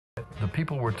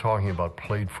people we're talking about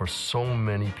played for so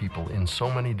many people in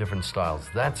so many different styles.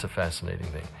 That's a fascinating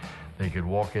thing. They could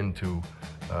walk into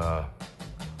a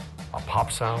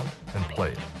pop sound and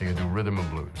play it. They could do rhythm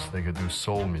and blues. They could do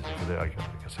soul music. I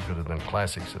guess they could have done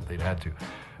classics if they'd had to.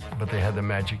 But they had the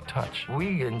magic touch.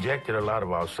 We injected a lot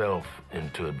of ourselves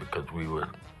into it because we were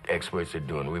experts at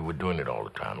doing it. We were doing it all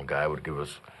the time. A guy would give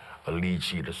us a lead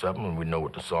sheet or something, and we know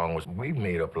what the song was. We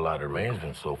made up a lot of arrangements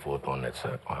and so forth on that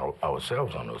set,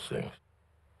 ourselves on those things.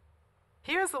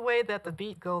 Here's the way that the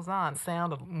beat goes on,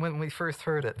 sounded when we first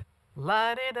heard it.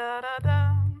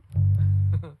 La-di-da-da-da.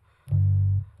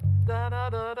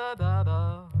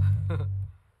 Da-da-da-da-da-da.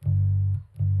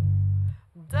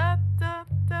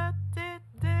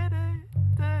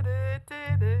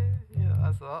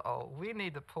 I said, uh-oh, we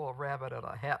need to pull a rabbit out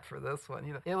of a hat for this one.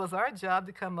 You know, it was our job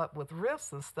to come up with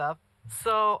riffs and stuff.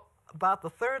 So about the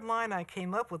third line I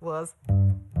came up with was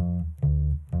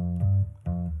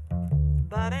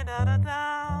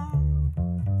da-da-da-da-da,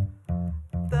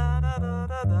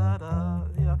 da-da-da-da-da-da,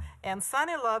 you know. And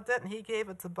Sonny loved it, and he gave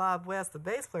it to Bob West, the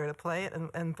bass player, to play it,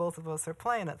 and both of us are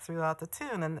playing it throughout the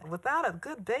tune. And without a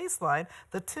good bass line,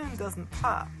 the tune doesn't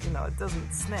pop, you know, it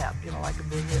doesn't snap, you know, like a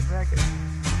big hit record.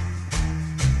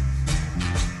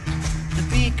 The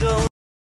beat goes